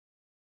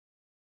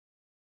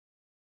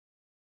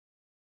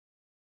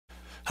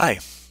Hi,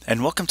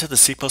 and welcome to the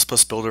C++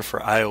 Builder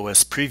for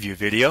iOS preview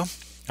video.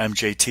 I'm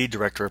JT,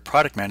 Director of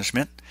Product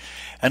Management,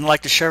 and I'd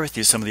like to share with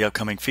you some of the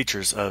upcoming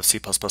features of C++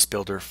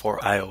 Builder for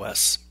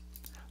iOS.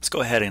 Let's go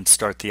ahead and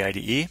start the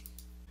IDE.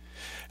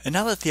 And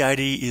now that the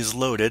IDE is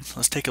loaded,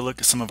 let's take a look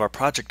at some of our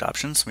project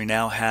options. We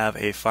now have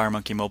a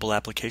FireMonkey mobile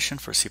application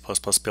for C++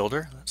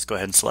 Builder. Let's go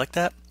ahead and select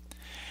that.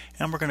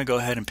 And we're going to go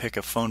ahead and pick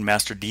a phone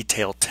master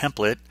detail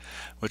template,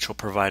 which will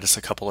provide us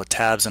a couple of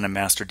tabs and a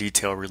master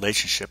detail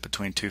relationship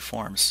between two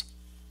forms.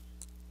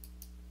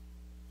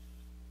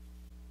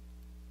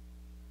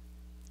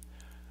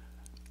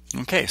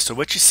 Okay, so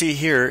what you see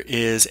here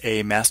is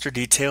a master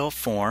detail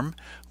form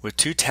with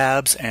two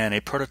tabs and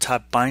a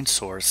prototype bind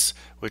source,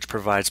 which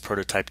provides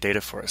prototype data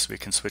for us. We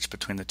can switch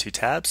between the two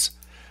tabs.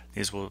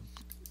 These will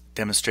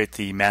demonstrate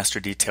the master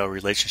detail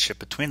relationship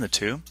between the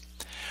two.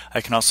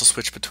 I can also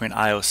switch between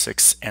iOS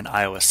 6 and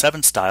iOS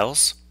 7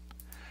 styles.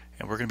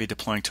 And we're going to be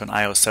deploying to an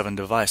iOS 7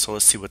 device, so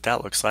let's see what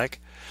that looks like.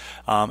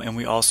 And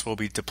we also will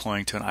be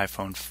deploying to an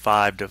iPhone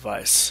 5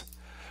 device.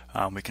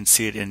 We can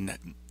see it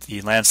in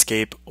the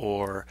landscape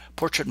or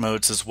portrait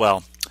modes as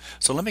well.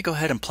 So let me go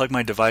ahead and plug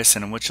my device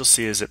in, and what you'll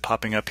see is it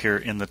popping up here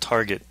in the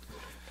target.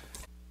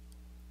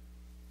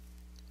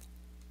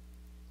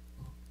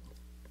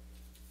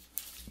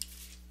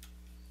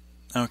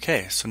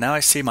 Okay, so now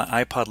I see my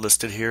iPod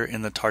listed here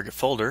in the target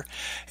folder,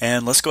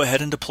 and let's go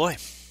ahead and deploy.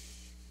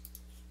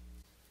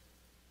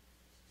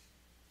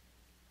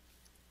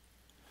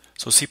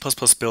 So C++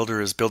 Builder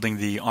is building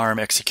the ARM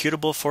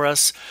executable for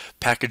us,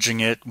 packaging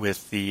it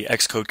with the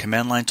Xcode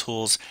command line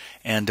tools,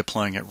 and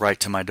deploying it right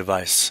to my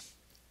device.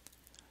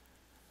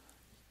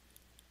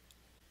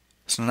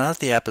 So now that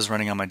the app is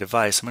running on my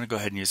device, I'm going to go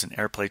ahead and use an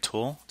Airplay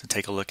tool to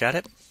take a look at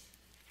it.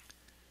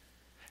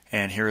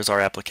 And here is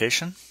our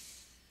application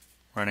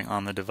running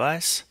on the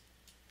device.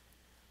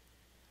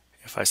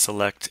 If I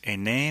select a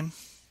name,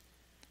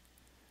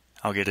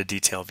 I'll get a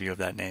detailed view of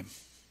that name.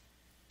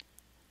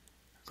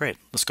 Great.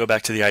 Let's go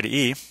back to the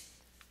IDE.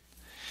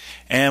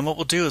 And what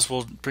we'll do is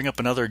we'll bring up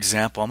another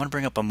example. I'm going to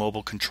bring up a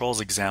mobile controls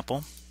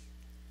example.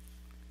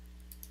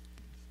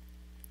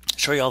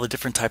 Show you all the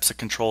different types of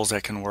controls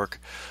that can work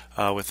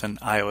within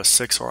iOS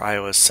 6 or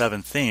iOS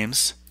 7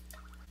 themes.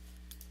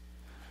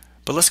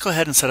 But let's go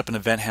ahead and set up an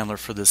event handler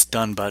for this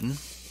done button.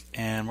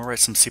 And we'll write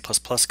some C++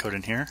 code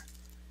in here.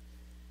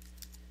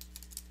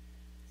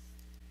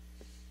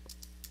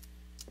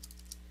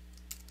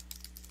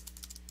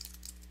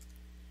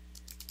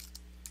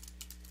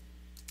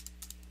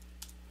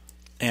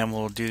 And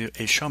we'll do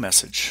a show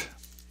message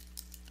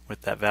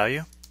with that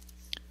value.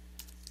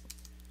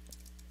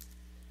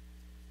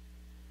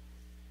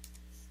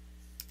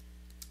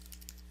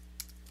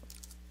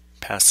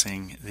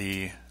 Passing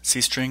the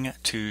C string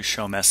to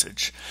show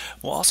message.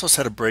 We'll also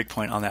set a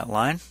breakpoint on that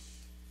line.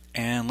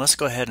 And let's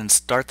go ahead and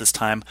start this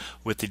time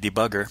with the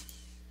debugger.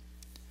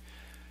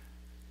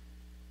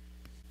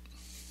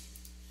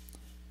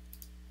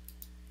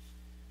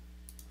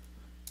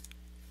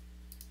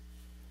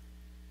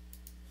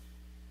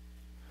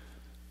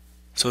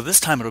 So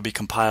this time it'll be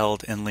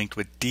compiled and linked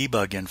with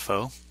debug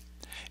info.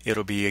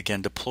 It'll be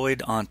again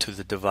deployed onto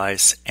the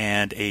device,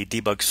 and a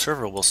debug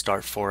server will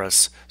start for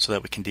us so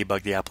that we can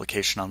debug the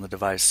application on the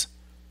device.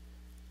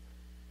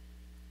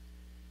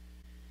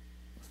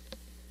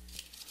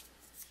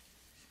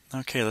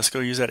 Okay, let's go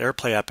use that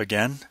Airplay app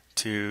again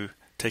to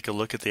take a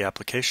look at the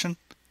application.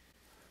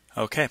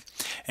 Okay,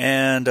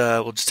 and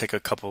we'll just take a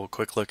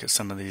quick look at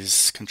some of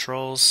these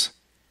controls.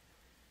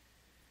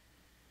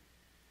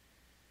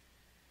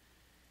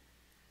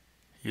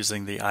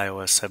 Using the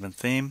iOS 7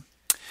 theme.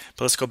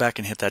 But let's go back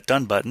and hit that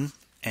done button,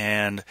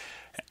 and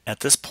at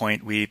this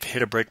point we've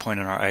hit a breakpoint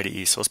in our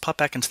IDE. So let's pop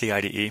back into the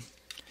IDE,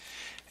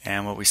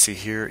 and what we see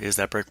here is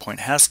that breakpoint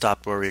has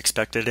stopped where we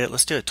expected it.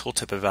 Let's do a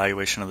tooltip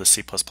evaluation of the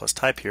C++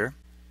 type here.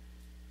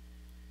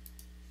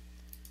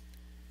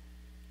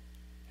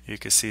 You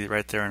can see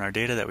right there in our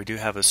data that we do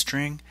have a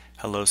string,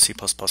 hello C++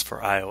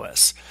 for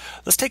iOS.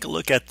 Let's take a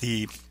look at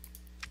the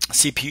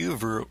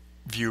CPU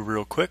view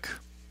real quick.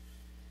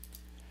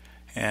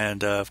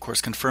 And of course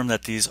confirm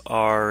that these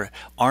are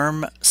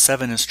ARM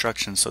 7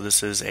 instructions. So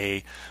this is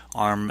a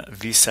ARM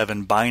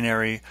v7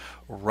 binary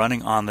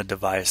running on the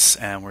device,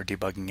 and we're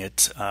debugging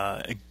it,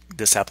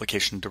 this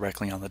application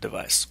directly on the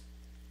device.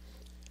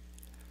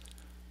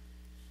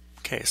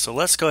 Okay, so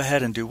let's go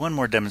ahead and do one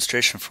more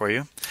demonstration for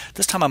you.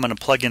 This time I'm going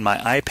to plug in my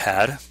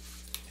iPad,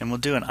 and we'll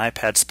do an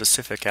iPad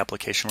specific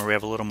application where we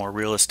have a little more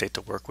real estate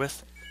to work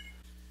with.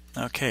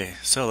 Okay,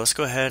 so let's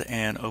go ahead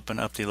and open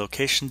up the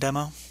location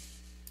demo.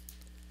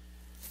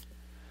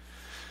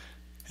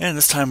 And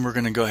this time we're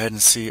going to go ahead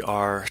and see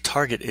our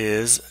target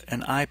is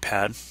an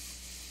iPad.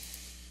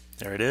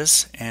 There it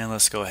is. And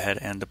let's go ahead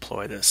and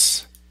deploy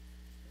this.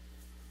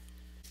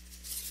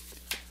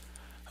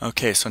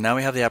 Okay, so now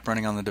we have the app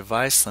running on the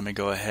device. Let me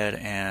go ahead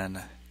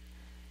and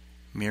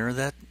mirror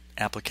that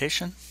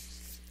application.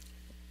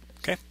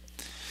 Okay.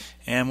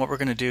 And what we're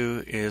going to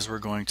do is we're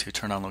going to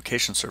turn on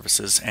location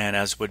services, and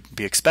as would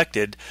be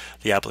expected,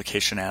 the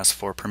application asks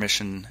for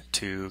permission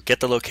to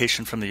get the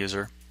location from the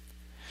user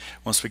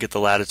Once we get the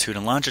latitude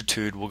and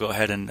longitude, we'll go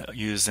ahead and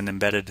use an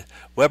embedded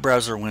web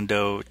browser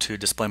window to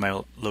display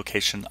my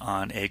location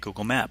on a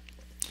Google map.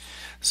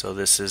 So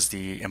this is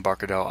the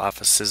Embarcadero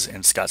offices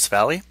in Scotts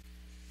Valley,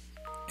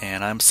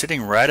 and I'm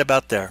sitting right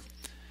about there.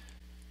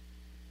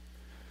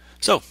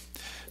 So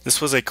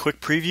this was a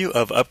quick preview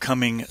of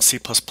upcoming C++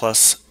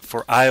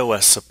 for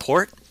iOS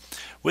support.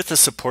 With the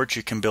support,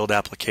 you can build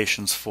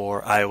applications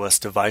for iOS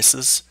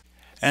devices,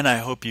 and I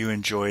hope you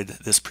enjoyed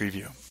this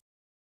preview.